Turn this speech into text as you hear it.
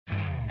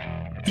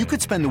You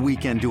could spend the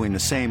weekend doing the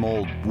same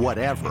old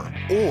whatever,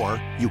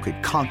 or you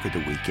could conquer the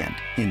weekend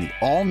in the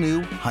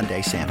all-new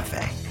Hyundai Santa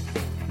Fe.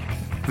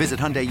 Visit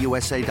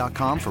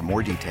HyundaiUSA.com for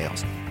more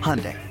details.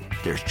 Hyundai,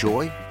 there's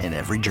joy in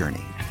every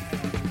journey.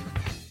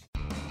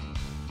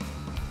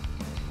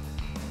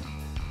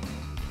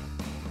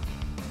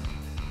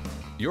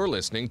 You're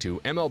listening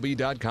to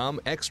MLB.com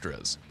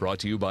Extras, brought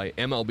to you by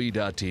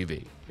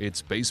MLB.tv.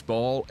 It's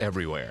baseball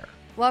everywhere.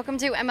 Welcome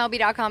to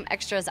MLB.com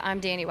Extras.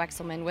 I'm Danny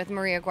Wexelman with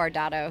Maria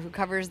Guardado, who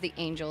covers the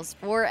Angels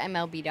for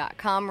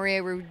MLB.com.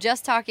 Maria, we were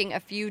just talking a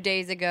few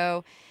days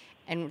ago,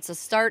 and it's the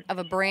start of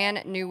a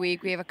brand new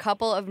week. We have a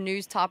couple of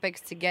news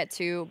topics to get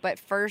to, but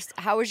first,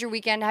 how was your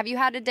weekend? Have you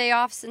had a day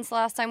off since the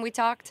last time we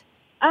talked?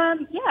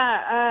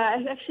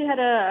 I actually had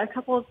a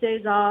couple of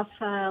days off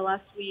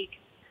last week,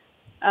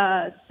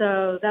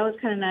 so that was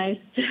kind of nice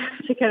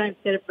to kind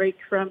of get a break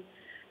from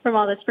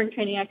all the spring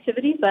training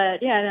activity.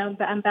 But yeah,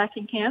 I'm back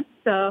in camp,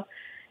 so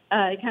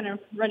kind of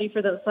ready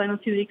for those final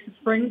 2 weeks of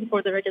spring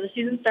before the regular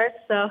season starts.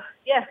 So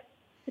yeah,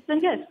 it's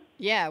been good.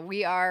 Yeah,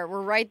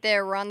 we're right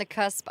there. We're on the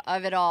cusp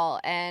of it all.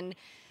 And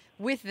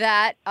with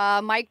that,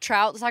 Mike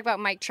Trout, let's talk about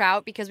Mike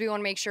Trout because we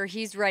want to make sure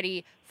he's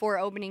ready for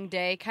opening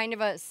day. Kind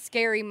of a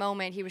scary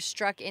moment. He was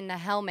struck in the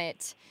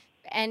helmet.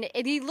 And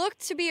he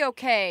looked to be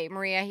okay,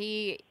 Maria.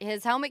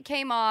 His helmet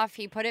came off.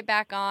 He put it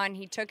back on.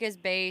 He took his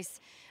base.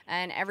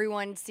 And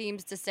everyone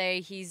seems to say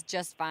he's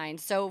just fine.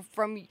 So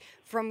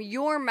from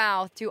your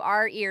mouth to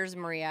our ears,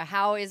 Maria,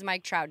 how is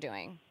Mike Trout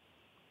doing?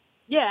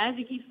 Yeah, I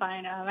think he's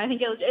fine. I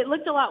think it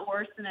looked a lot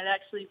worse than it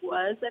actually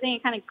was. I think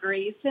it kind of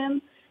grazed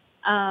him.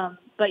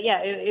 But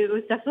yeah, it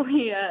was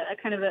definitely a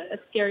kind of a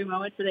scary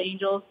moment for the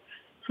Angels,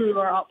 who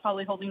are all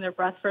probably holding their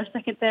breath for a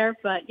second there.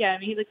 But yeah, I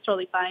mean, he looks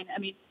totally fine. I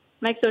mean,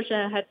 Mike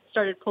Scioscia had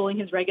started pulling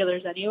his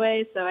regulars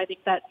anyway, so I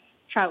think that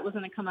Trout was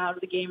going to come out of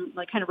the game,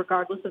 like kind of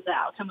regardless of the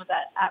outcome of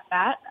that at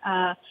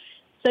bat.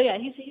 So yeah,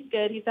 he's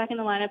good. He's back in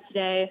the lineup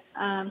today.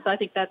 So I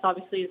think that's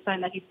obviously a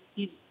sign that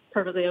he's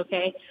perfectly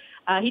okay.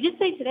 He did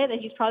say today that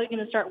he's probably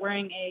going to start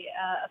wearing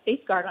a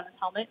face guard on his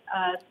helmet.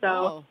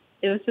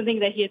 It was something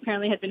that he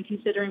apparently had been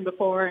considering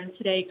before, and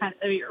today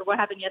or what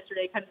happened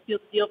yesterday kind of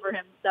sealed the deal for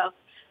him. So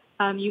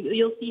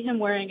you'll see him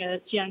wearing a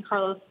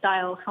Giancarlo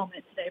style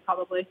helmet today,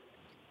 probably.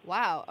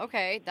 Wow.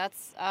 Okay.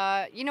 That's,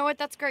 you know what?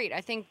 That's great.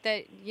 I think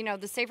that,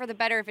 the safer the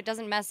better. If it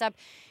doesn't mess up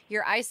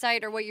your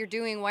eyesight or what you're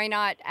doing, why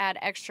not add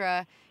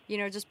extra,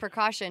 just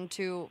precaution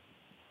to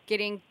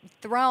getting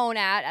thrown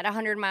at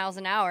 100 miles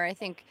an hour? I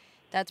think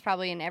that's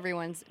probably in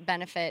everyone's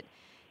benefit.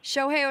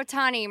 Shohei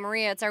Ohtani,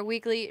 Maria, it's our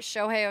weekly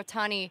Shohei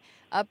Ohtani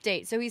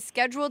update. So he's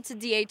scheduled to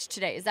DH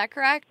today. Is that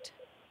correct?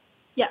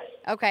 Yes.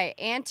 Okay,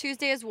 and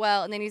Tuesday as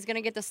well, and then he's going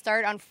to get the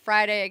start on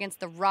Friday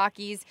against the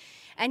Rockies.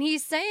 And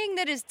he's saying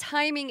that his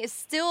timing is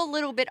still a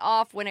little bit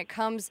off when it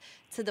comes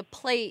to the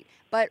plate.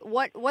 But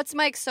what's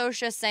Mike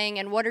Scioscia saying,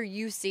 and what are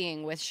you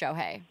seeing with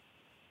Shohei?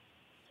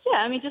 Yeah,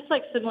 I mean, just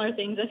like similar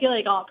things. I feel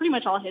like pretty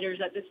much all hitters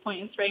at this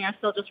point in spring are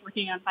still just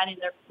working on finding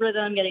their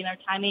rhythm, getting their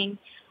timing.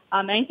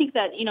 And I think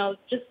that,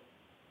 just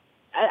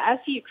as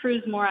he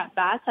accrues more at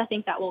bats, I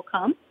think that will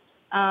come.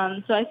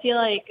 So I feel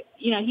like,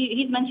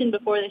 he's mentioned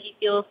before that he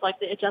feels like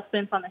the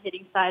adjustments on the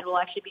hitting side will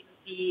actually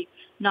be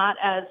not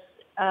as,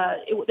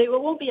 they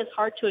won't be as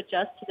hard to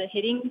adjust to the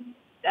hitting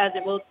as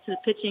it will to the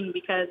pitching,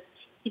 because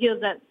he feels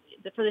that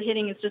for the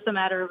hitting, it's just a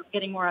matter of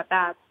getting more at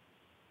bats.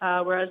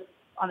 Whereas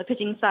on the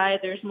pitching side,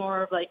 there's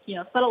more of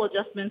subtle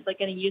adjustments, like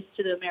getting used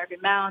to the American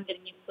mound,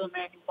 getting used to the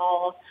American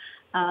ball,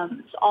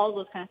 so all of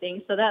those kind of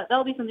things. So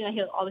that'll be something that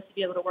he'll obviously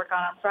be able to work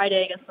on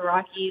Friday against the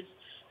Rockies.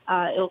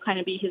 It'll kind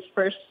of be his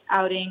first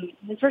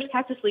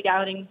Cactus League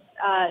outing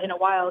in a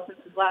while, since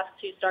his last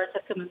two starts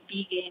have come in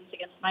B games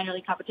against minor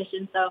league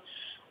competition. So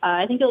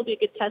I think it'll be a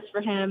good test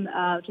for him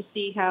to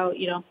see how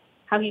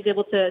he's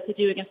able to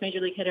do against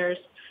major league hitters,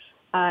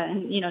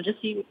 and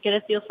just get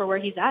a feel for where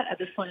he's at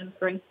this point in the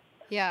spring.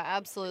 Yeah,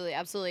 absolutely,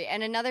 absolutely.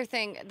 And another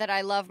thing that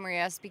I love,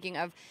 Maria, speaking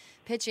of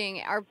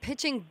pitching, are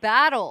pitching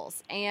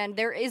battles, and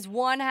there is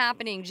one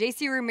happening.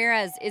 JC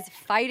Ramirez is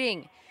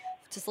fighting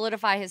to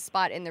solidify his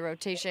spot in the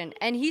rotation,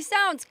 and he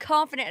sounds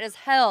confident as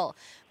hell,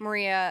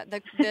 Maria.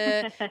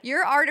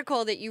 Your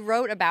article that you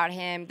wrote about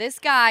him, this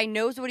guy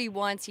knows what he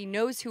wants, he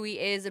knows who he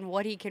is and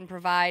what he can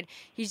provide.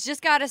 He's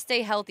just got to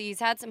stay healthy. He's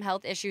had some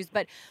health issues,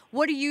 but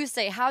what do you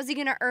say? How's he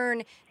going to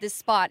earn this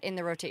spot in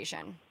the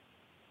rotation?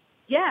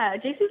 Yeah,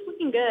 JC's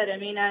looking good. I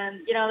mean,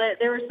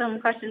 there were some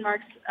question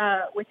marks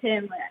with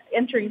him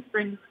entering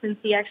spring, since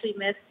he actually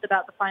missed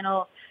about the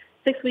final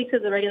 6 weeks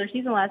of the regular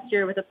season last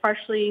year with a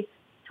partially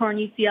torn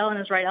UCL in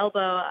his right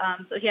elbow.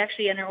 So he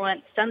actually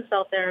underwent stem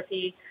cell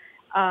therapy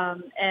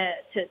over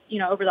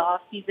the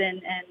off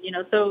season. And,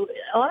 so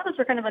a lot of us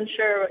were kind of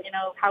unsure,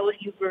 how would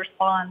he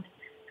respond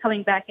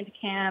coming back into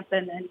camp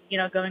and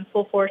going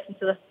full force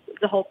into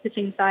the whole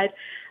pitching side.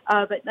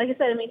 But like I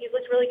said, I mean, he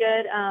looked really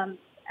good.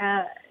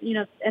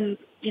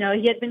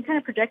 He had been kind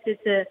of projected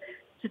to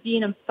be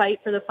in a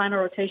fight for the final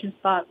rotation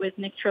spot with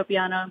Nick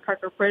Tropiano and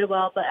Parker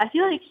Bridwell. But I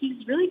feel like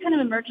he's really kind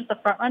of emerged as the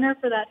front runner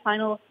for that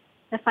final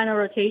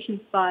rotation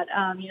spot.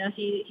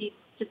 He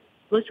just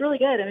looks really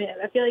good. I mean,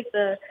 I feel like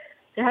there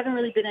haven't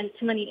really been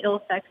too many ill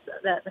effects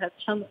that have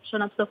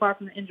shown up so far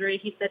from the injury.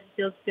 He said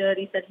he feels good.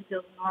 He said he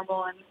feels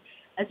normal. And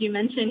as you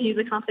mentioned, he's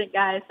a confident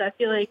guy. So I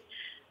feel like,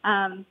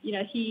 I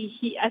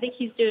think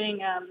he's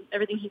doing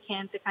everything he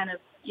can to kind of,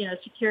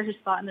 secure his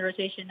spot in the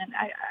rotation. And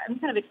I'm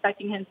kind of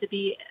expecting him to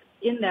be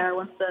in there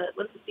once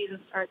the season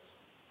starts.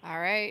 All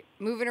right,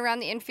 moving around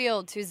the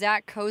infield to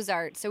Zach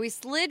Cozart. So he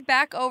slid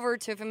back over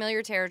to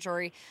familiar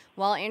territory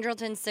while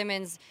Andrelton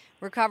Simmons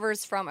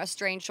recovers from a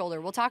strained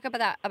shoulder. We'll talk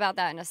about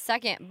that in a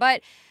second.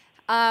 But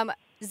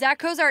Zach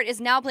Cozart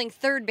is now playing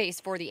third base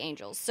for the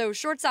Angels. So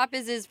shortstop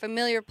is his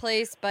familiar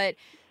place, but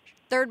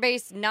third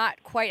base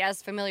not quite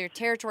as familiar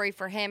territory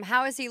for him.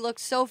 How has he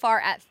looked so far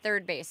at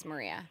third base,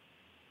 Maria?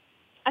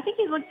 I think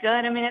he's looked good.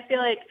 I mean, I feel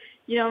like,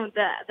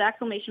 the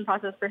acclimation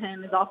process for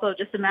him is also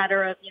just a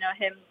matter of,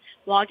 him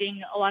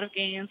logging a lot of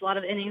games, a lot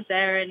of innings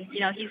there. And,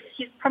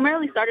 he's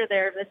primarily started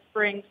there this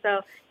spring.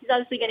 So he's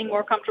obviously getting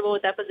more comfortable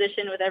with that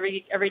position with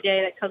every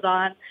day that goes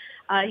on.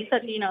 He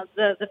said,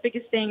 the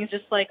biggest thing is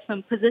just like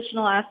some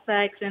positional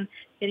aspects and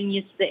getting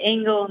used to the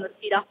angle and the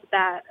speed off the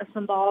bat of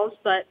some balls.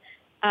 But,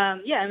 I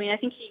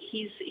think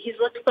he's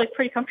looked like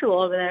pretty comfortable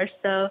over there.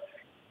 So,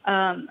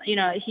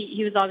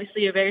 he was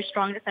obviously a very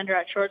strong defender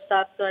at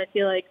shortstop. So I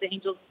feel like the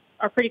Angels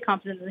are pretty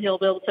confident that he'll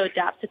be able to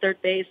adapt to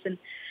third base and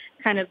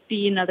kind of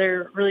be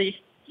another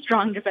really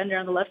strong defender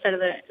on the left side of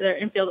their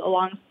infield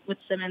along with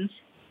Simmons.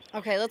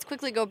 Okay, let's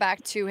quickly go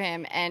back to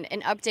him and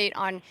an update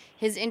on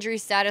his injury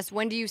status.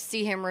 When do you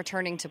see him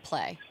returning to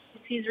play?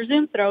 He's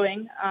resumed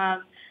throwing,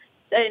 and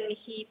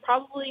he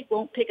probably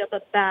won't pick up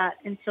a bat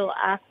until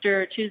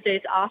after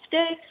Tuesday's off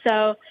day.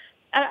 So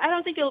I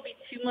don't think it'll be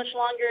too much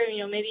longer.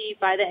 Maybe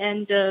by the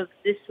end of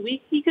this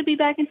week he could be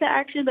back into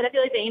action, but I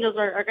feel like the Angels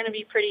are going to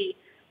be pretty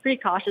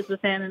cautious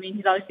with him. I mean,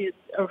 he's obviously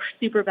a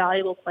super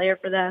valuable player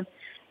for them.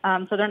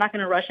 So they're not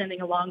going to rush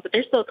anything along, but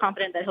they're still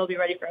confident that he'll be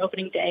ready for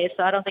opening day.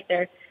 So I don't think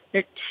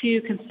they're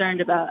too concerned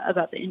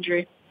about the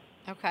injury.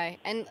 Okay.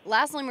 And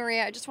lastly,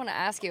 Maria, I just want to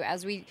ask you,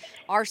 as we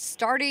are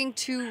starting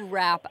to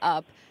wrap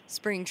up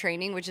spring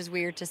training, which is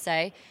weird to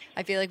say.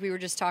 I feel like we were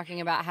just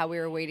talking about how we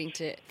were waiting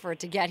for it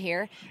to get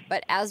here.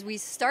 But as we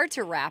start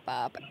to wrap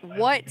up,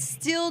 what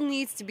still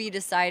needs to be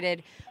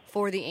decided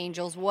for the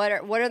Angels? What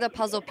are the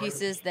puzzle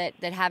pieces that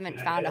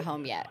haven't found a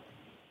home yet?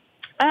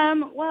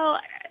 Well,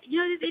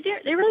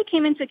 they really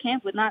came into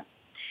camp with not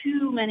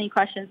too many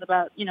questions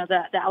about,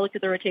 the outlook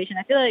of the rotation.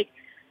 I feel like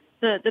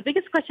the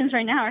biggest questions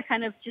right now are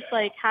kind of just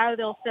like how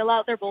they'll fill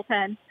out their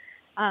bullpen.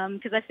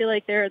 Because I feel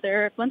like there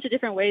are a bunch of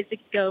different ways to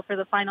go for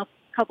the final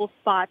couple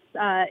spots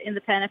in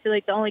the pen. I feel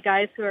like the only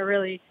guys who are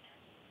really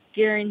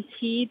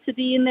guaranteed to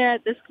be in there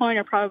at this point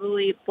are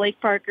probably Blake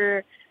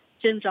Parker,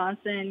 Jim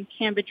Johnson,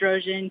 Cam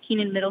Bedrosian,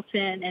 Keenan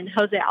Middleton, and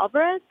Jose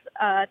Alvarez.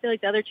 I feel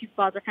like the other two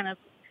spots are kind of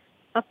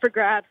up for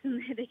grabs,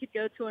 and they could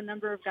go to a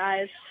number of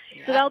guys.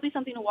 Yeah. So that'll be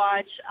something to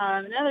watch.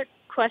 Another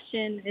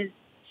question is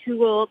who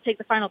will take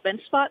the final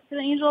bench spot for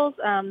the Angels.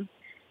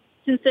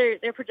 Since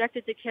they're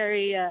projected to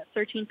carry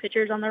 13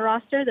 pitchers on their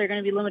roster, they're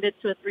going to be limited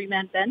to a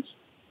 3-man bench.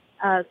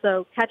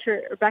 So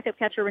backup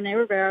catcher Rene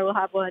Rivera will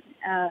have one,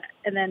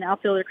 and then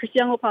outfielder Chris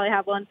Young will probably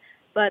have one.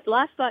 But the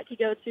last spot could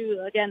go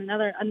to, again,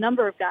 a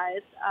number of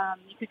guys.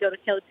 You could go to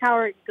Kelly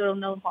Power, you could go to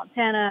Nolan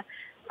Fontana,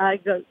 you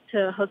could go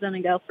to Jose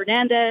Miguel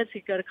Fernandez,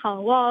 you could go to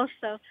Colin Walsh.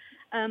 So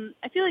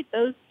I feel like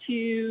those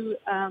two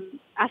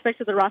aspects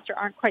of the roster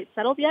aren't quite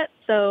settled yet.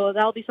 So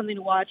that'll be something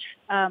to watch,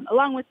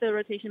 along with the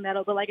rotation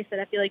battle. But like I said,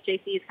 I feel like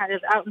JC is kind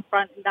of out in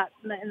front in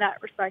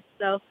that respect.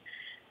 So,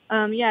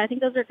 I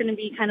think those are going to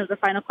be kind of the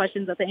final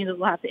questions that the Angels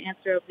will have to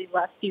answer over these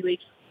last few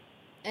weeks.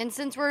 And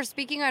since we're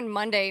speaking on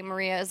Monday,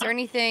 Maria, is there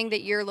anything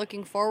that you're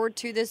looking forward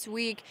to this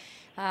week?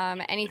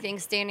 Anything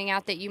standing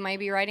out that you might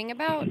be writing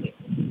about?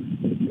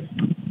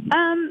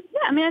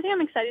 I think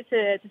I'm excited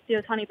to see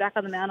Ohtani back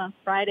on the mound on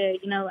Friday.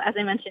 As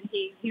I mentioned,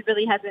 he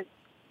really hasn't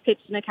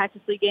pitched in a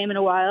Cactus League game in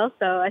a while,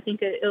 so I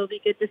think it'll be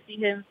good to see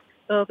him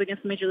go up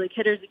against Major League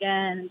hitters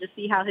again and just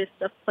see how his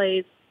stuff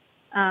plays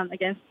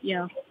against,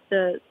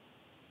 the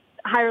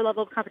higher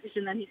level of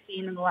competition that he's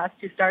seen in the last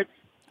two starts.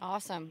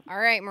 Awesome. All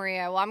right,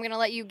 Maria. Well, I'm going to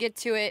let you get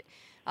to it.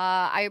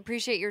 I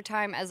appreciate your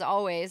time as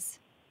always.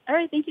 All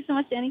right. Thank you so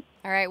much, Danny.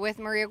 All right. With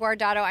Maria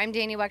Guardado, I'm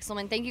Danny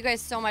Wexelman. Thank you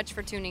guys so much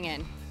for tuning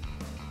in.